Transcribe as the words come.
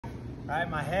right?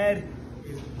 My head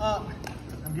is up.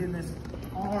 I'm getting this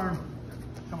arm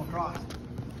come across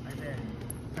right there.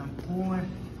 I'm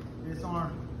pulling this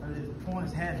arm, or pulling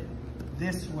his head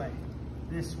this way.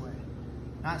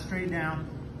 Not straight down,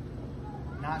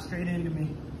 not straight into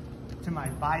me, to my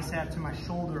bicep, to my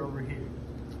shoulder over here,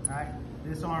 all right?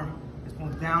 This arm is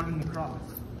pulling down in the cross,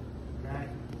 okay?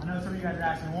 I know some of you guys are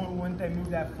asking, wouldn't they move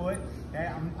that foot? Okay,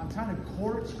 I'm trying to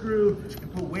corkscrew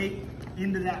and put weight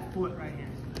into that foot right here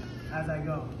as I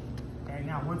go. Okay,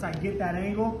 now once I get that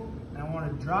angle, and I want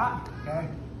to drop, okay,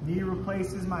 knee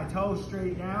replaces my toe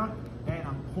straight down, okay, and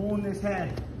I'm pulling this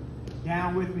head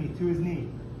down with me to his knee,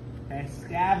 okay,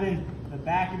 stabbing the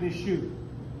back of his shoe.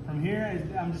 From here,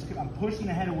 I'm pushing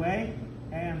the head away,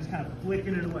 and I'm just kind of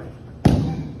flicking it away.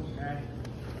 Okay,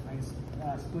 I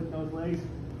can split those legs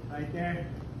right there,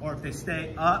 or if they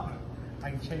stay up, I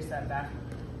can chase that back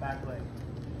leg.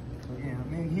 So again,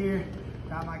 I'm in here,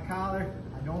 got my collar.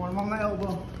 I don't want him on my elbow.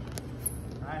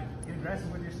 All right, get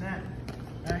aggressive with your snap.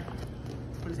 Okay,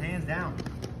 put his hands down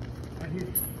right here.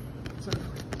 Circle,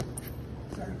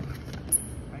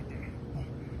 right there.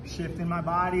 Shifting my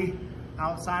body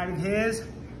outside of his,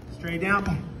 straight down.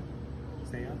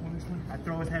 Stay up on this one. I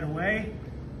throw his head away,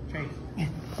 chase.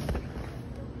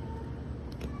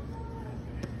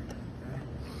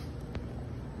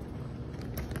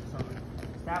 So,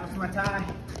 establish my tie,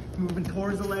 moving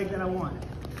towards the leg that I want.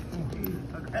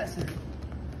 Aggressive.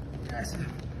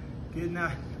 Getting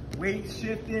that weight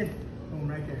shifted. Boom,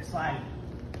 right there, slide.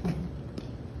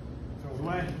 Throw it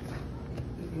away,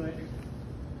 this leg,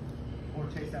 or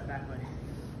chase that back leg.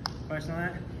 Question on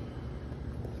that?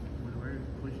 When we're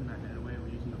pushing that head away,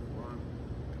 we're using the forearm.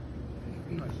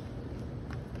 Push.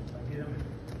 So I get him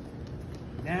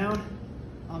down.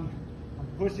 I'm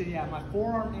pushing, yeah, my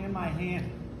forearm and my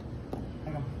hand,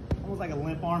 like almost like a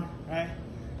limp arm, right?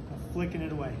 I'm flicking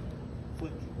it away.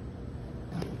 Flick.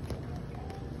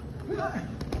 All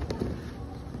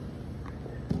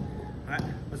right,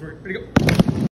 let's work. Ready to go.